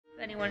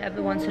anyone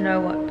ever wants to know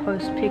what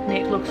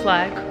post-picnic looks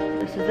like,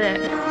 this is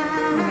it.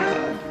 Oh my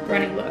god,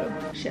 running low.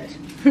 Shit.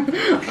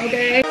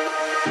 Okay.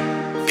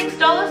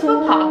 $6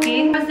 for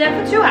parking. I was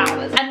there for 2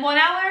 hours and 1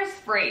 hour is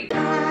free.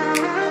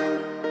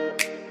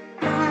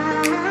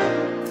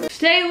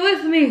 Stay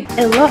with me.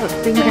 I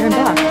love being my own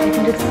boss. You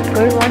can just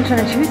go to lunch on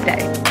a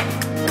Tuesday.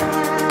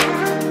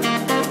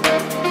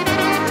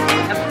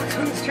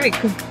 On the street,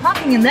 because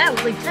parking in there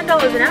was like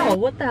 $10 an hour.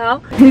 What the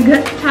hell? It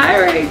gets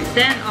tiring.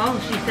 Then, oh,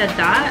 she said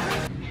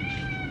that.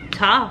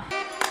 Tough.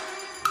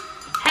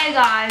 Hey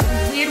guys,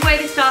 weird way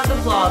to start the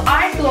vlog.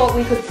 I thought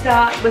we could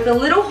start with a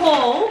little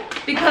haul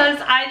because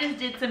I just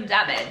did some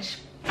damage.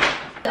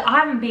 I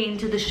haven't been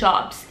to the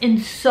shops in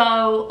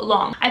so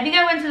long. I think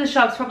I went to the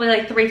shops probably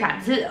like 3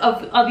 times.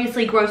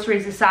 Obviously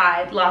groceries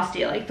aside, last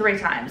year like 3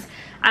 times.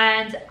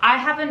 And I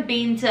haven't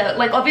been to,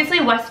 like obviously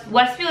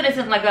Westfield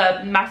isn't like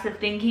a massive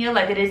thing here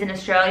like it is in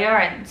Australia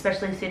and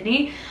especially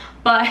Sydney.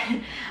 But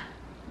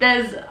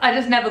I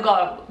just never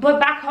go. But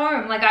back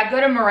home, like I'd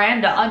go to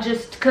Miranda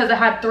just because I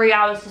had 3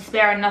 hours to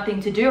spare and nothing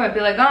to do. I'd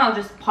be like, oh, I'll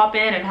just pop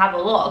in and have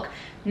a look.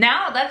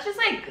 Now that's just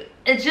like,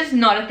 it's just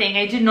not a thing.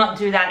 I did not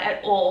do that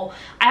at all.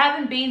 I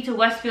haven't been to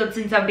Westfield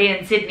since I've been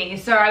in Sydney.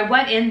 So I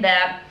went in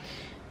there,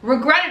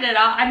 regretted it.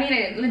 I mean,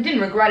 I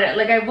didn't regret it.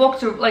 Like I walked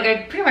to, like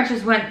I pretty much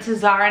just went to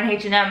ZARA and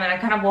H&M and I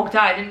kind of walked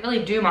out. I didn't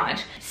really do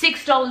much.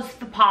 $6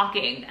 for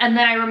parking. And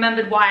then I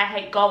remembered why I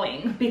hate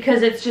going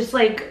because it's just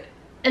like,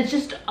 it's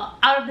just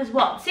out of this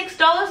world.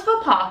 $6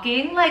 for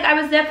parking. Like I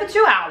was there for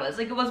 2 hours.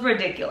 Like it was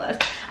ridiculous.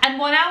 And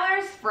 1 hour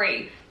is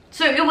free.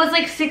 So it was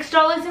like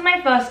 $6 in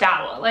my first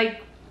hour.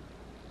 Like,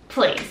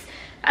 please.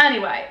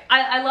 Anyway,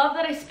 I love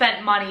that I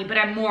spent money, but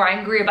I'm more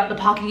angry about the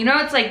parking. You know,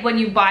 it's like when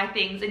you buy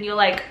things and you're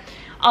like,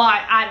 oh,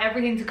 I add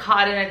everything to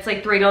cart and it's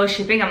like $3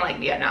 shipping. I'm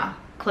like, yeah, nah,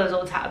 close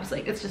all tabs.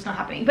 Like, it's just not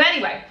happening. But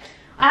anyway,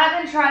 I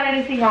haven't tried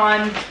anything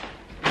on.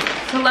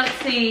 So let's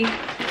see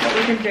what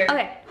we can do.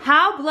 Okay,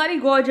 how bloody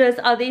gorgeous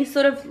are these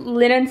sort of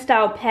linen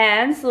style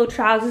pants, little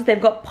trousers.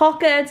 They've got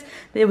pockets.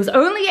 It was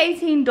only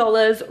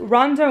 $18.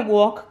 Run, don't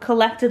walk,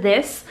 collected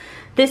this.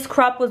 This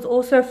crop was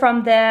also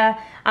from there,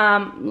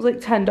 it was like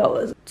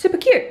 $10. Super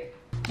cute.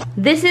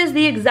 This is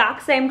the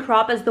exact same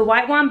crop as the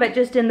white one, but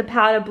just in the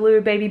powder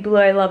blue, baby blue.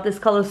 I love this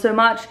color so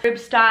much. Rib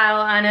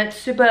style, and it's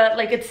super,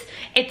 like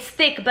it's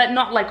thick, but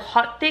not like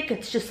hot thick.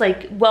 It's just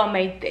like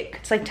well-made thick.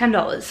 It's like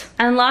 $10.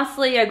 And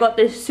lastly, I got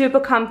this super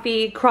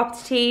comfy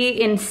cropped tee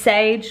in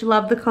sage.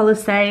 Love the color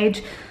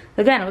sage.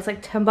 Again, it was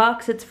like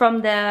 $10. It's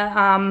from their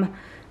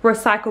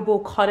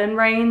recyclable cotton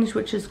range,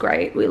 which is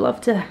great. We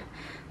love to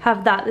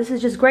have that. This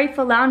is just great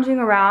for lounging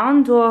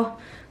around or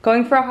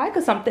going for a hike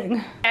or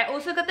something. I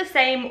also got the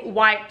same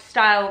white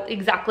style,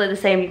 exactly the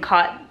same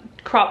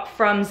crop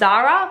from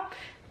ZARA.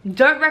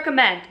 Don't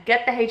recommend.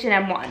 Get the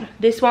H&M one.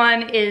 This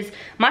one is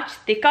much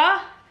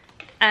thicker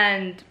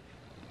and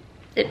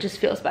it just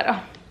feels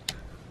better.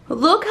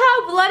 Look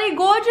how bloody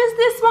gorgeous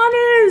this one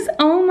is.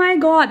 Oh my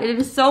god, it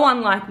is so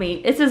unlike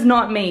me. This is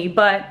not me,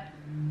 but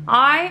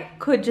I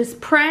could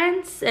just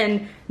prance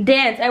and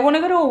dance. I want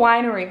to go to a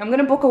winery. I'm going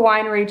to book a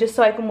winery just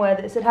so I can wear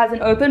this. It has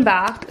an open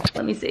back.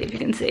 Let me see if you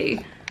can see.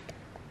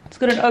 It's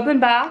got an open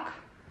back.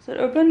 Is it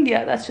open?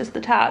 Yeah, that's just the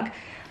tag.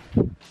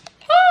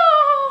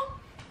 Oh,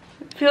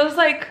 it feels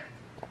like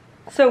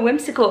so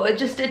whimsical. It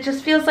just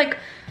feels like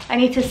I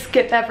need to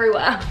skip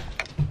everywhere.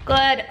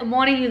 Good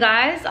morning, you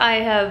guys. I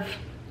have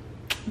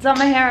done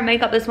my hair and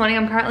makeup this morning.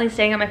 I'm currently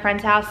staying at my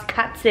friend's house,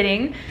 cat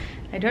sitting.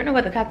 I don't know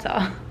where the cats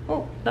are.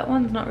 Oh, that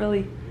one's not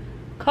really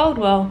cold.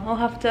 Well, I'll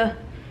have to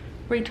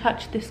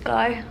retouch this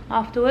guy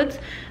afterwards.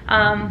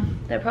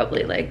 They're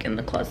probably like in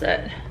the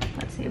closet.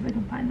 Let's see if we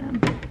can find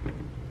them.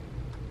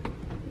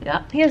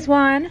 Yeah, here's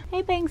one.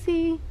 Hey,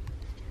 Banksy.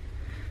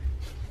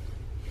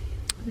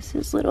 This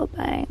is little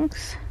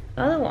Banks.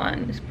 The other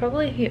one is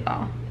probably here.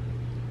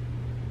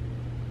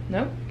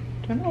 Nope,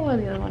 don't know where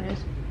the other one is.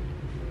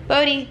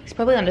 Bodie, he's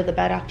probably under the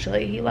bed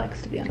actually. He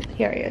likes to be under,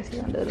 here he is, he's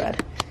under the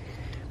bed.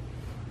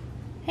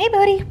 Hey,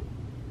 Bodie.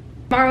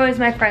 Tomorrow is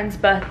my friend's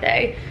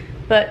birthday,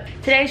 but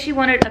today she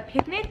wanted a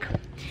picnic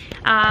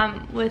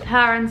with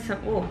her and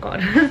some, oh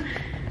god.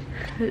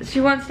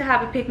 She wants to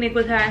have a picnic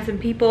with her and some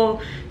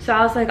people, so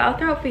I was like, I'll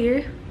throw it for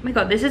you. Oh my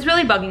god, this is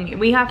really bugging me.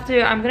 We have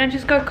to, I'm gonna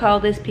just go curl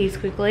this piece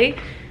quickly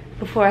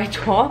before I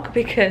talk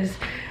because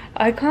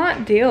I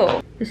can't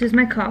deal. This is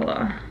my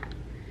color.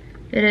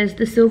 It is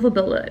the Silver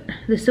Bullet.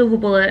 The Silver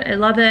Bullet, I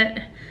love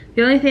it.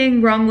 The only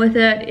thing wrong with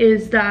it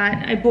is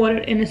that I bought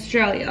it in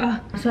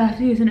Australia, so I have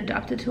to use an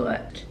adapter to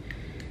it.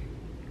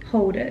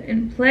 Hold it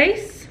in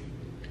place.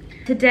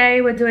 Today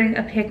we're doing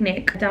a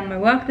picnic. I've done my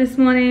work this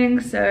morning,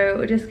 so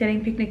we're just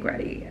getting picnic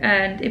ready.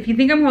 And if you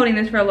think I'm holding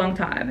this for a long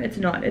time, it's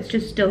not. It's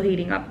just still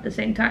heating up at the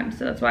same time,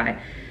 so that's why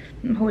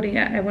I'm holding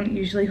it. I wouldn't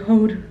usually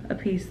hold a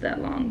piece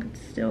that long. It's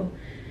still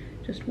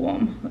just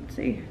warm. Let's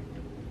see.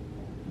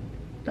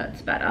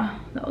 That's better.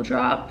 That'll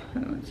drop.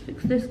 And let's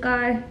fix this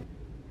guy.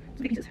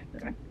 That's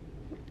right.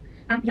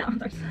 Yeah, I'm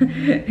sorry.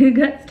 It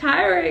gets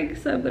tiring,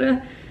 so I'm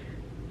gonna,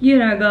 you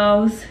know,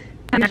 girls.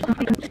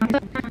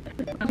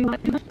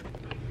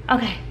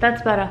 Okay,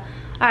 that's better.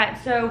 Alright,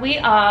 so we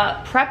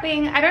are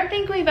prepping. I don't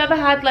think we've ever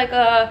had like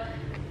a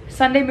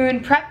Sunday moon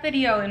prep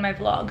video in my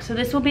vlog, so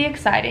this will be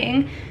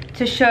exciting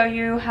to show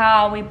you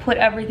how we put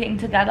everything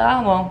together.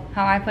 Well,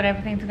 how I put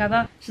everything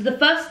together. So the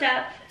first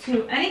step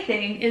to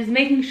anything is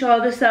making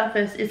sure the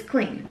surface is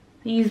clean.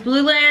 I use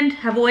Blue Land,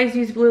 have always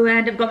used Blue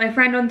Land. I've got my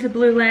friend onto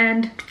Blue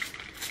Land.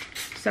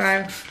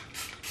 So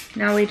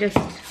now we just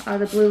are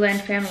the Blue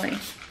Land family.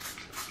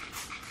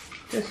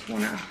 Just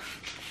wanna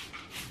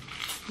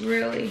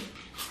really...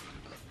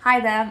 Hi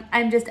there,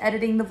 I'm just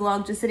editing the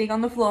vlog, just sitting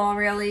on the floor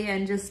really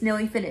and just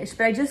nearly finished.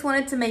 But I just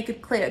wanted to make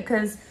it clear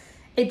because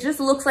it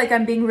just looks like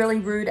I'm being really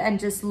rude and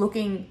just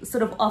looking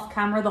sort of off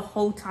camera the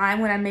whole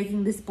time when I'm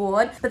making this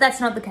board. But that's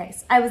not the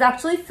case. I was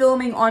actually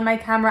filming on my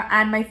camera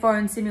and my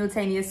phone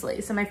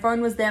simultaneously. So my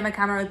phone was there, my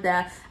camera was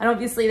there. And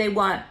obviously they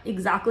weren't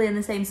exactly in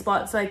the same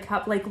spot. So I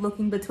kept like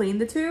looking between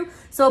the two.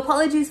 So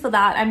apologies for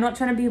that. I'm not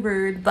trying to be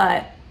rude,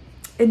 but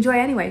enjoy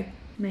anyway.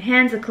 My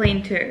hands are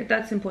clean too.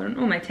 That's important.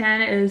 Oh, my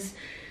tan is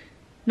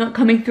not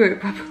coming through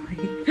properly.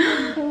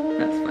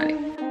 That's funny.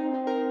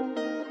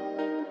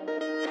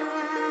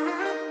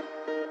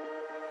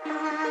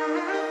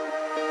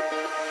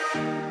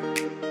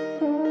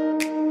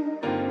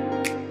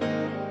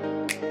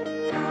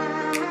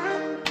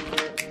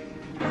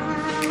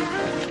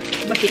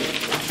 Bucky.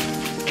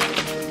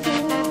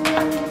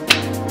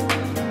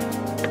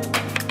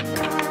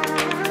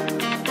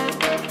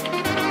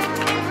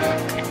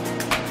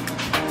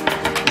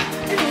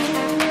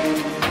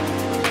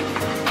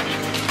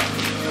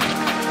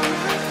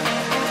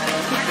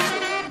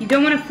 You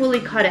don't want to fully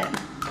cut it.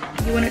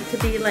 You want it to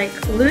be like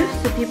loose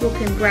so people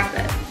can grab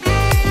it.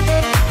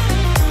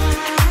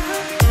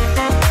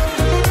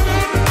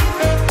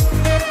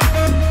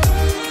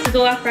 This is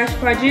all our fresh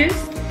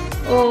produce,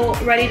 all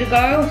ready to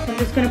go. So I'm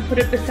just going to put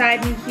it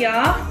beside me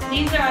here.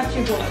 These are our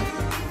two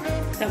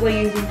boards that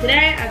we're using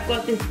today. I've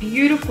got this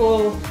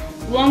beautiful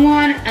long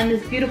one and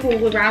this beautiful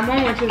round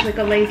one, which is like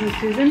a lazy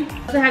Susan. I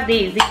also have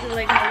these. These are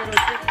like my little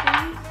dip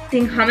things.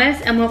 Using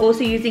hummus, and we're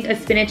also using a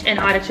spinach and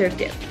artichoke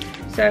dip.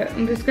 So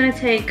I'm just gonna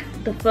take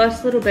the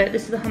first little bit.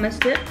 This is the hummus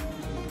dip.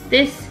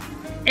 This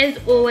is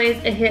always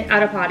a hit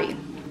at a party.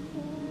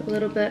 A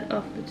little bit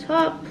off the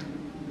top.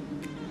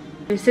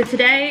 So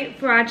today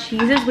for our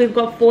cheeses, we've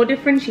got 4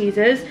 different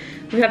cheeses.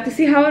 We have to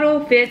see how it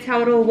all fits,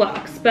 how it all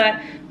works.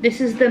 But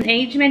this is the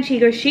aged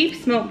Manchego sheep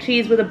smoked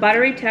cheese with a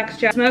buttery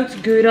texture,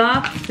 smoked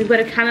Gouda, we've got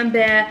a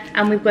camembert,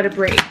 and we've got a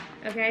brie.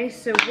 Okay,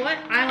 so what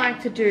I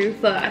like to do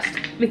first,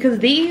 because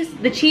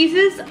the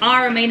cheeses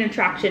are a main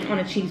attraction on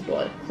a cheese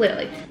board,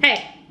 clearly.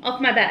 Hey,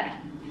 off my bed.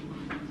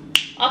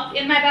 Up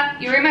in my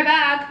bag, you're in my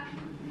bag.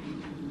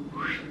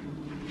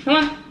 Come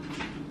on.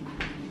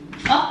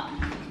 Up.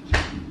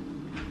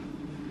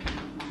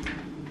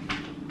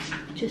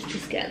 Just to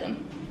scare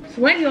them.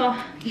 So when you're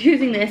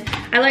using this,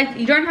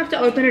 you don't have to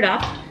open it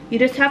up. You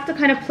just have to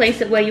kind of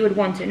place it where you would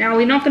want to. Now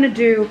we're not gonna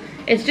do,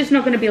 it's just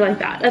not gonna be like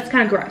that. That's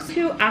kind of gross.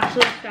 To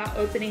actually start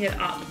opening it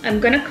up,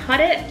 I'm gonna cut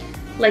it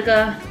like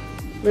a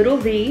little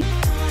V.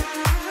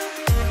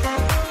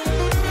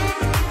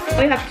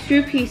 We have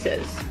 2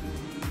 pieces.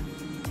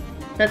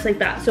 That's like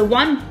that. So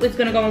one is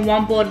gonna go on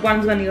one board,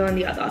 one's gonna go on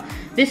the other.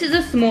 This is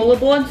a smaller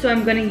board, so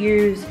I'm gonna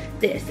use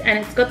this. And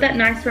it's got that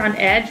nice round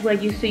edge where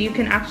so you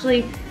can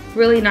actually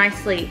really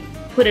nicely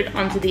put it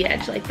onto the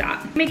edge like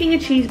that. Making a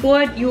cheese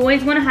board, you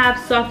always want to have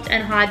soft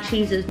and hard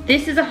cheeses.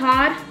 This is a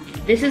hard,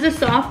 this is a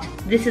soft,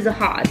 this is a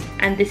hard,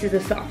 and this is a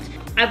soft.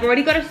 I've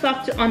already got a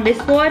soft on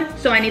this board,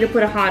 so I need to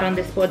put a hard on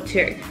this board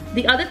too.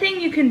 The other thing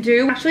you can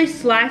do, actually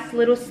slice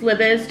little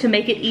slivers to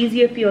make it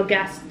easier for your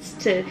guests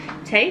to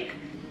take.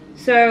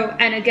 So,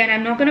 and again,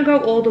 I'm not gonna go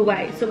all the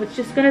way, so it's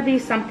just gonna be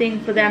something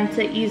for them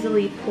to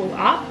easily pull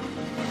up.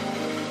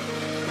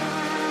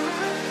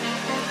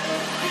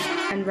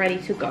 And ready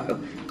to go.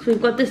 So we've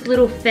got this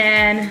little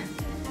fan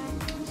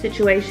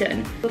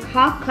situation. We're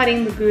half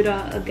cutting the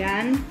Gouda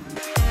again.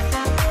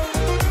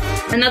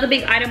 Another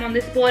big item on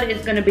this board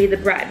is gonna be the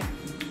bread.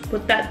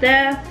 Put that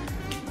there.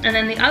 And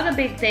then the other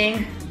big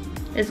thing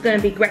is gonna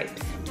be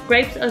grapes.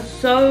 Grapes are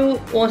so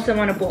awesome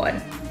on a board.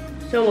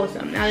 So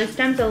awesome. Now the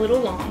stem's a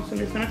little long, so I'm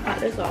just gonna cut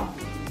this off.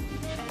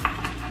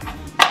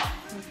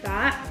 Like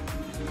that.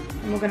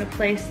 And we're gonna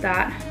place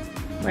that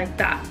like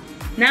that.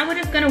 Now we're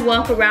just gonna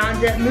work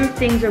around it, move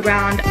things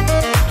around.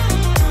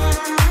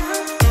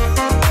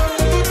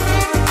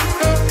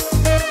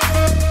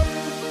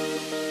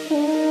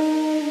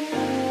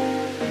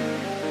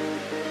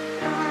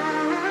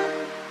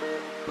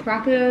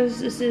 Crackers,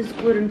 this is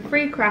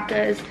gluten-free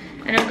crackers,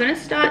 and I'm gonna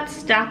start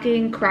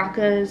stacking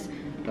crackers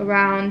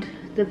around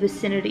the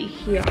vicinity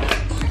here.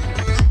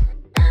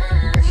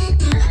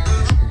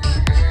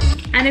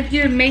 And if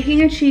you're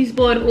making a cheese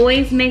board,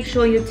 always make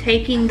sure you're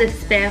taking the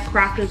spare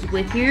crackers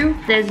with you.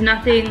 There's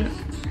nothing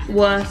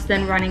worse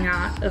than running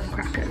out of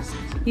crackers.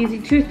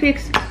 Using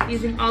toothpicks,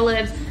 using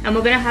olives, and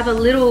we're gonna have a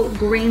little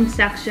green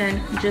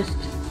section just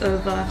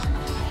over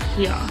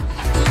here.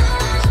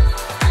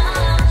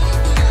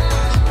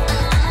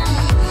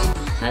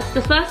 That's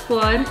the first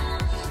board.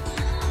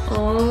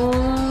 All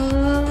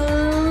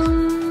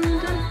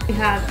done. We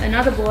have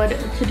another board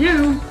to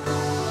do.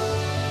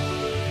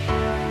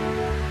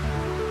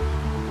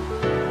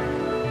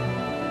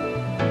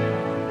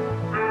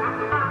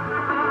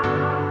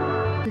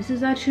 This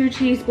is our 2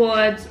 cheese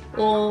boards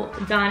all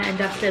done and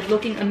dusted,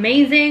 looking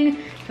amazing,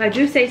 if I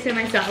do say so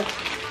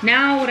myself.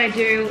 Now what I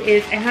do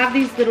is I have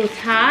these little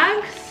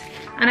tags,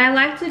 and I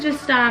like to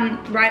just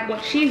write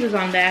what cheese is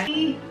on there.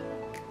 E-R-I-E,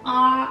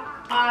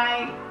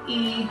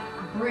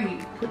 brie.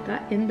 Put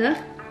that in the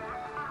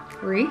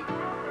brie,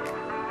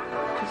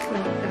 just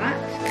like that.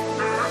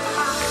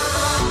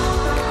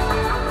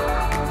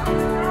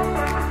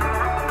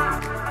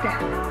 There.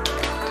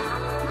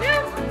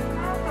 Yeah.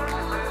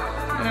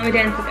 And then we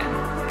dance again.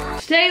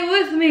 Stay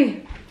with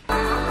me.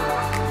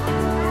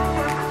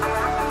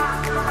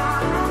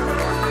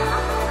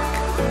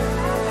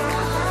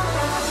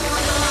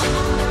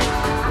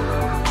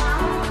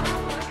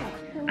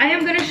 I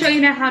am going to show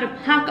you now how to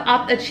pack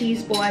up a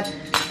cheese board.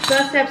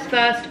 First steps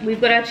first, we've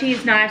got our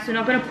cheese knife, so we're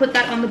not going to put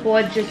that on the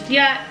board just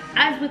yet.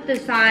 As with the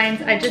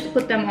signs, I just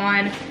put them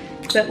on,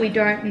 but we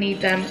don't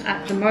need them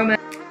at the moment.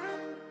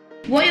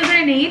 What you're going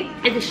to need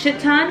is a shit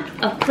ton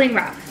of cling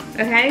wrap,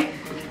 okay?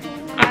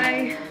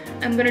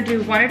 I'm going to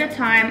do one at a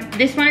time.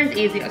 This one is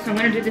easier, so I'm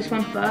going to do this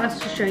one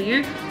first to show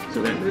you. So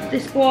we're going to move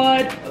this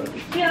board over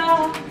here.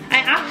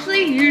 I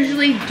actually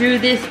usually do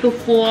this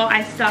before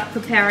I start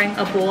preparing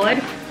a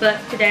board,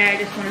 but today I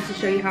just wanted to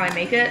show you how I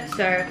make it,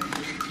 so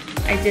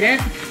I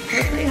didn't.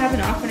 Hopefully I have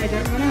enough and I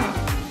don't run out.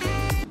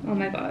 Oh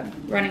my god,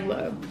 running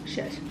low.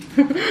 Shit.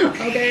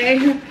 Okay.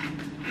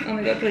 Oh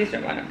my god, please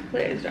don't run out.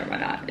 Please don't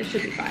run out. It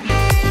should be fine.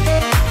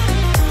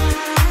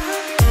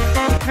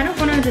 I kind of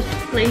want to just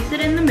place it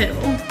in the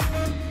middle.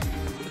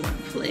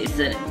 Place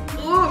it.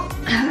 Oh,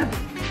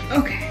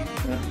 okay.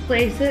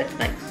 Place it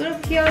like sort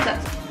of here.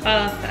 That's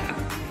perfect.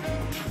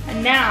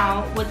 And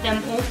now with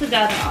them all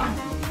together,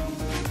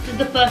 this is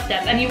the first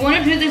step. And you want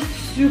to do this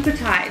super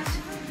tight,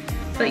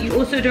 but you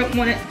also don't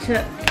want it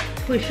to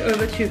push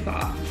over too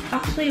far.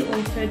 Actually,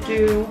 also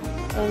do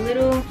a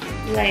little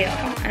layer,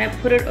 and I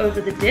put it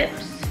over the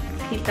dips.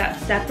 Keep that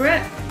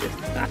separate.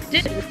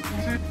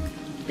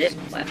 This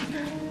one.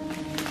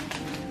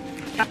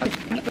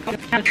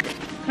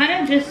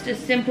 Kind of just as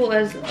simple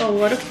as a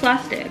lot of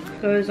plastic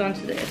goes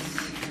onto this,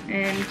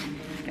 and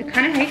I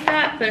kind of hate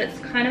that, but it's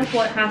kind of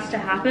what has to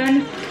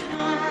happen.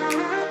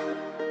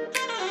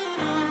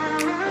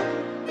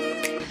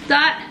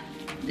 That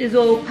is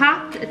all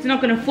packed. It's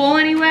not going to fall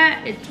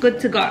anywhere. It's good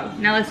to go.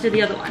 Now let's do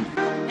the other one.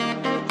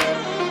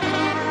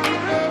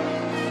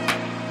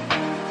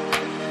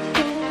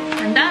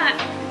 And that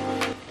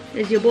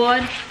is your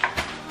board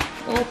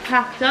all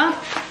packed up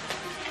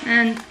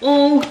and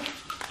all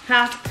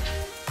packed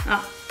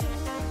up.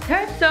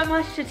 There's so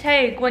much to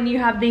take when you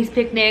have these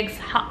picnics.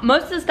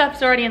 Most of the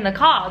stuff's already in the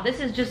car. This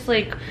is just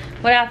like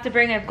what I have to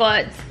bring. I've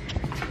got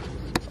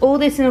all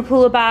this in a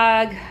cooler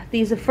bag.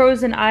 These are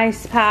frozen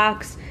ice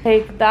packs.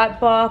 Take that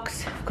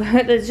box.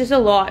 There's just a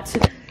lot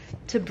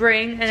to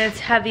bring, and it's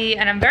heavy,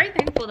 and I'm very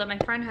thankful that my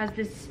friend has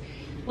this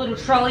little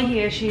trolley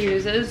here she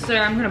uses, so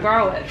I'm gonna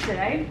borrow it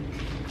today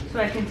so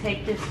I can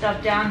take this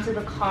stuff down to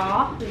the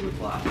car.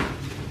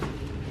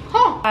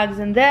 Bags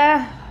in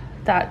there.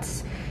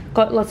 That's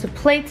got lots of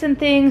plates and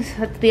things.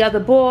 That's the other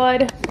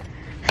board.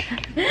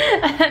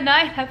 And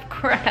I have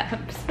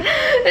crabs.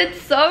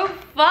 It's so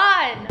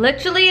fun.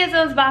 Literally, as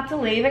I was about to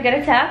leave, I get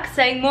a text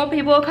saying more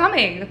people are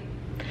coming.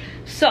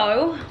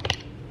 So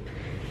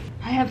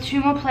I have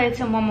 2 more plates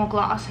and 1 more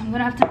glass. I'm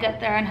gonna have to get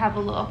there and have a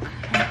look.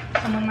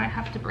 Someone might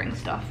have to bring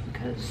stuff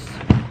because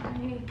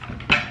I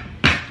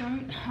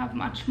don't have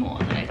much more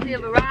that I can do. We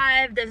have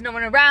arrived. There's no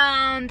one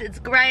around. It's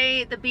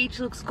great. The beach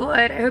looks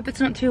good. I hope it's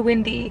not too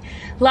windy.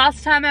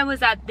 Last time I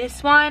was at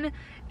this one,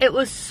 it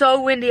was so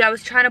windy. I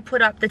was trying to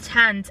put up the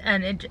tent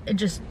and it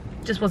just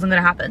wasn't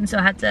gonna happen. So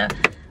I had to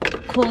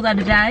call that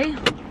a day.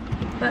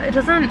 But it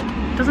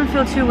doesn't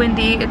feel too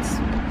windy.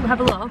 We'll have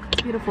a look.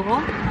 It's beautiful.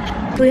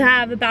 We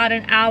have about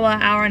an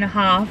hour and a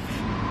half.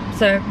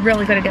 So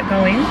really gotta get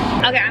going.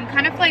 Okay, I'm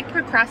kind of like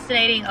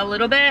procrastinating a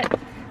little bit.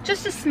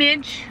 Just a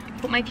smidge.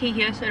 Put my key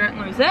here so I don't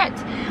lose it.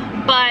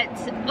 But,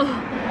 oh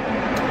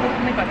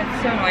my god,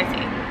 it's so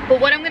noisy. But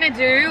what I'm gonna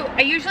do,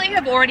 I usually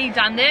have already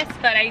done this,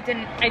 but I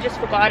just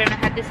forgot, and I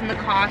had this in the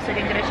car, so I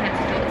didn't get a chance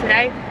to do it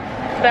today.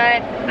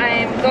 But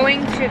I'm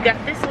going to get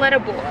this letter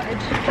board.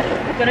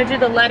 I'm gonna do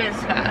the letters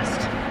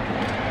first.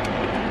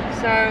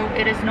 So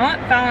it is not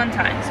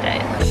Valentine's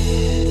Day.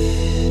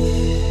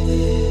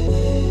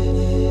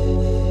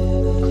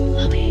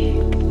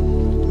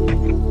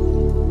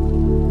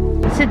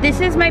 So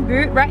this is my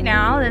boot right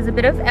now. There's a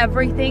bit of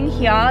everything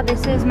here.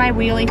 This is my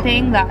wheelie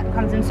thing that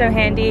comes in so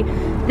handy.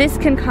 This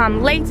can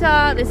come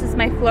later. This is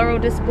my floral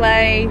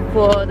display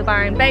for the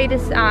Byron Bay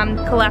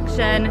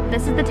collection.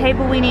 This is the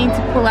table we need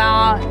to pull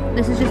out.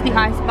 This is just the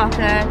ice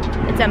bucket.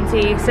 It's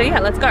empty. So yeah,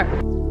 let's go.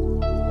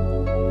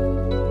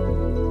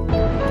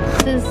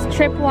 This is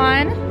trip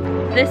 1.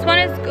 This one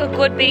is a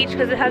good beach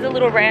because it has a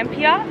little ramp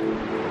here,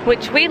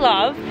 which we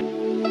love.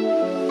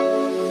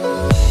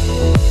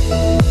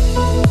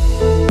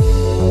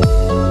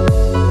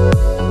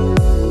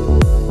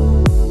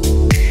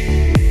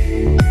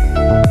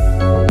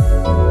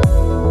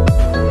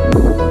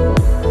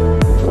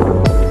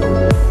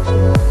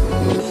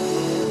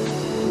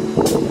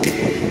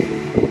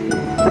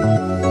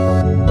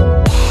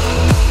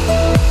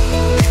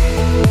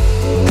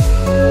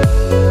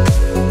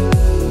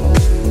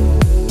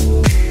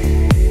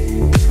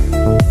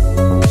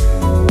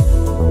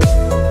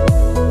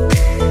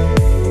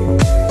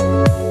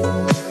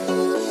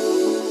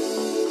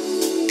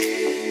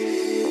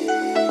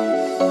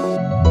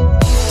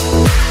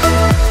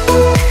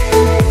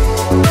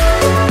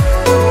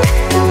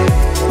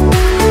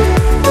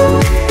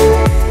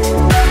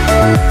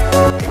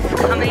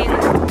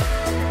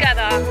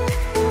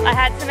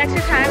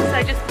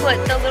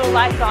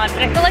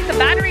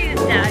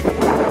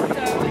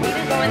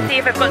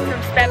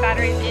 spare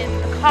batteries in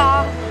the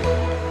car,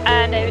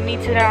 and I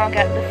need to now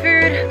get the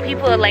food.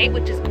 People are late,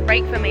 which is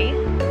great for me,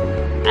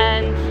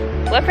 and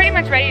we're pretty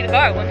much ready to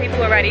go when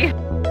people are ready.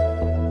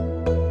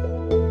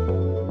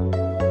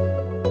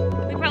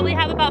 We probably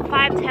have about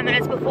 5-10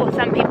 minutes before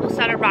some people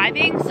start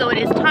arriving, so it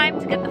is time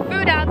to get the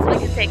food out so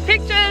we can take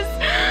pictures.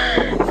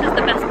 This is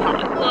the best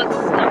part. Well,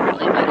 it's not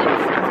really, but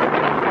it's a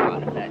big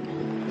part of it.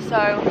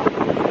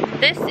 So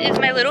this is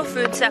my little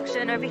food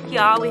section over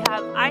here. We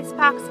have ice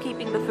packs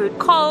keeping the food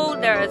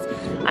cold. There's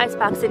ice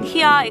packs in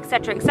here,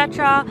 etc,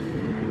 etc.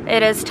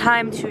 It is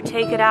time to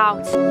take it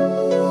out.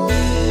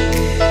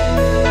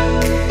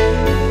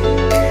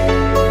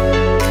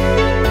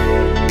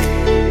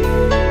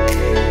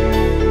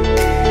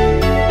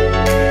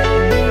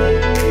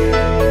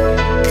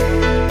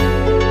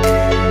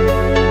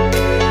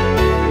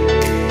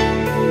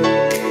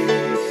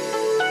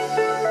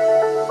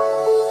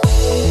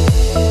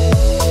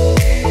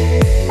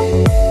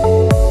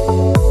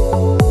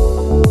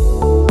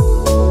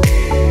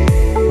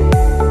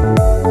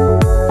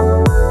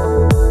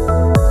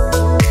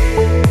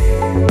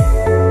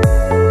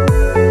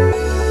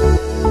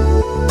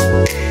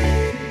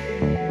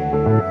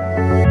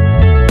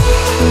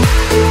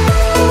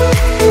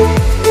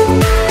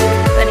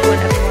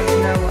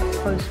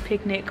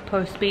 Picnic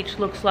post beach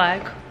looks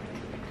like.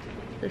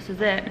 This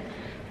is it.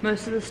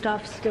 Most of the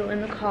stuff's still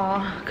in the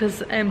car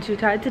because I'm too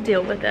tired to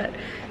deal with it,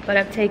 but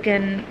I've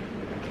taken,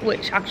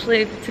 which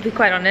actually, to be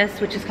quite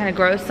honest, which is kind of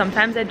gross,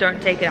 sometimes I don't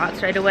take it out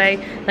straight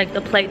away, like the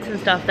plates and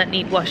stuff that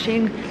need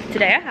washing.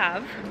 Today I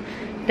have.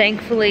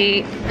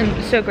 Thankfully,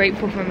 I'm so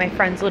grateful for my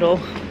friend's little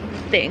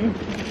thing.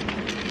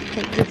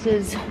 Like, this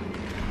is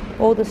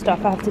all the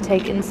stuff I have to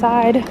take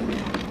inside.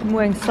 I'm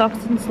wearing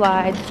socks and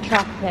slides,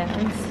 track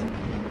pants.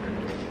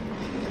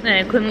 And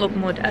I couldn't look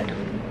more dead.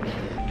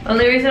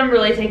 Only reason I'm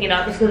really taking it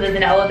up is because there's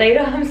an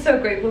elevator. I'm so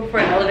grateful for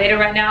an elevator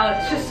right now.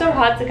 It's just so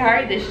hard to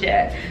carry this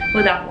shit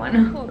without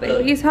one. Oh,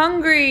 baby's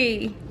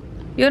hungry.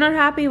 You're not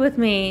happy with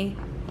me.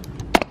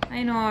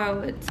 I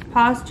know, it's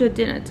past your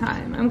dinner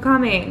time. I'm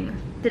coming.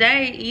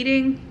 Today,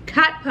 eating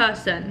cat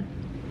person.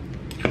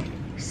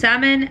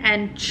 Salmon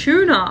and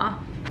tuna.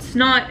 It's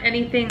not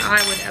anything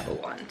I would ever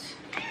want.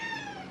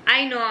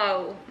 I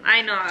know.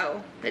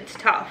 It's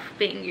tough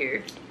being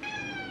you.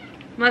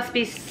 Must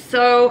be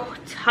so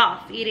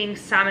tough eating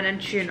salmon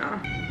and tuna.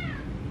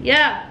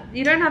 Yeah,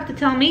 you don't have to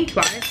tell me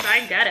twice.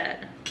 I get it.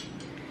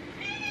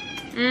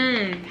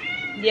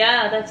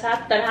 Yeah, that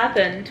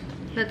happened.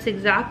 That's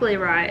exactly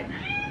right.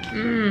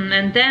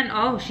 And then,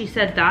 oh, she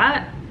said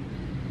that.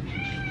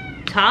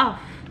 Tough.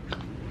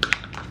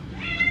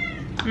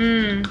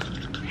 20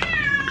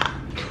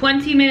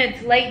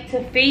 minutes late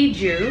to feed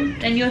you,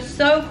 and you're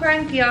so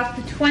cranky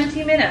after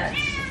 20 minutes.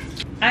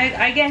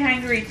 I get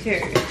hangry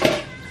too.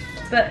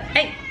 But,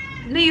 hey,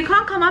 no, you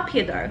can't come up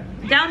here though.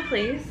 Down,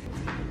 please.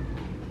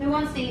 Who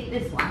wants to eat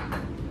this one?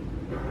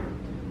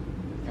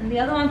 And the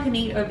other one can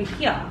eat over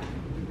here.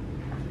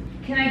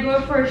 Can I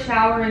go for a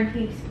shower in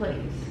peace,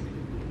 please?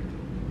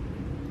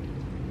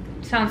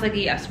 Sounds like a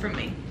yes from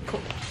me.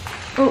 Cool.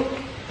 Oh,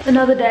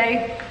 another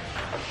day.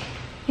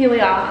 Here we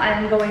are.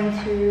 I'm going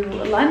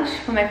to lunch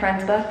for my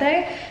friend's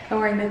birthday. I'm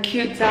wearing the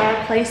cute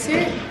ZARA play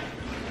suit.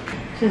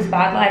 This is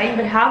bad lighting,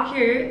 but how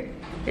cute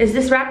is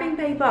this wrapping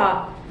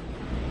paper?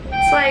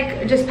 It's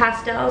like just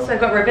pastel, so I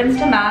got ribbons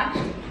to match.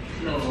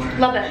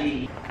 Love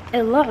it.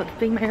 I love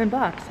being my own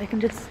boss. I can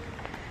just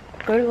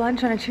go to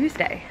lunch on a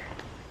Tuesday.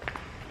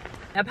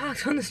 I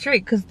parked on the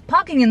street because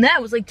parking in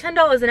there was like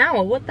 $10 an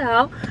hour. What the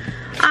hell?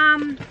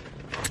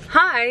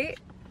 Hi.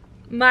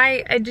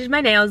 I did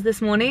my nails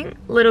this morning.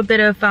 A little bit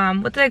of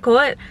what do they call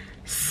it?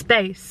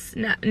 Space.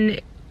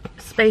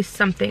 Space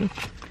something.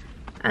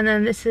 And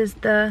then this is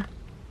the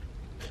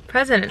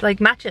present. Like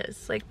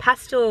matches. Like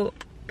pastel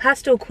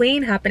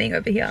queen happening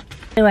over here.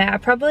 Anyway, I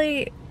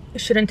probably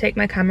shouldn't take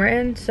my camera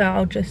in, so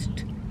I'll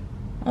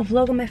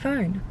vlog on my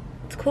phone.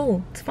 It's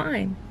cool, it's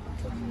fine.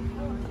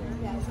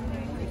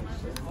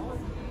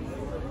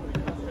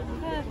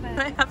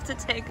 I have to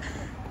take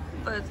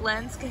both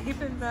landscape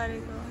and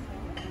vertical.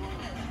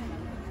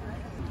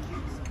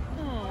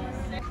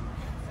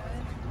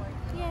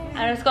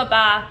 I just got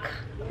back.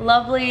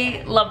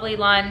 Lovely, lovely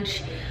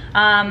lunch.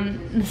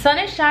 The sun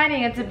is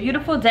shining. It's a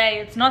beautiful day.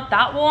 It's not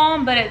that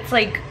warm, but it's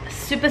like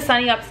super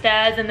sunny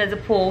upstairs and there's a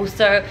pool.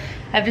 So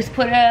I've just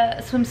put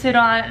a swimsuit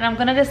on and I'm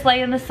gonna just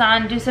lay in the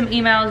sun, do some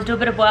emails, do a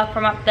bit of work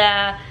from up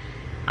there.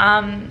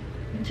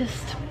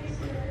 Just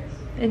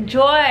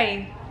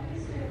enjoy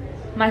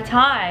my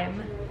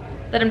time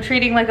that I'm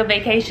treating like a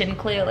vacation,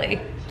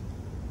 clearly.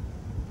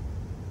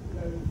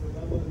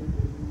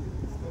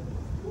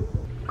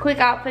 Quick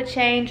outfit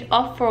change,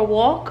 off for a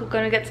walk.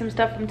 Gonna get some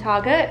stuff from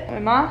Target. My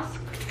mask,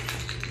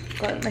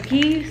 got my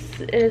keys.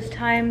 It is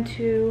time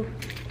to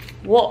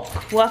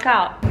work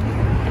out.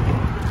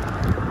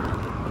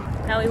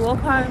 Now we walk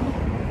home.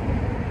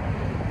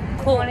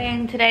 Cool.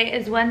 Morning, today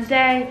is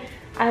Wednesday.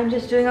 I'm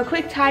just doing a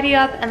quick tidy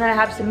up and then I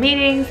have some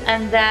meetings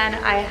and then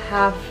I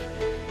have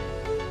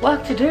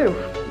work to do.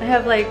 I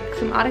have like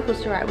some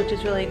articles to write, which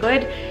is really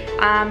good.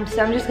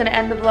 So I'm just gonna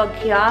end the vlog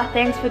here.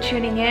 Thanks for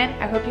tuning in.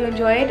 I hope you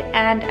enjoyed,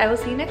 and I will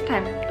see you next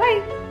time.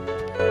 Bye.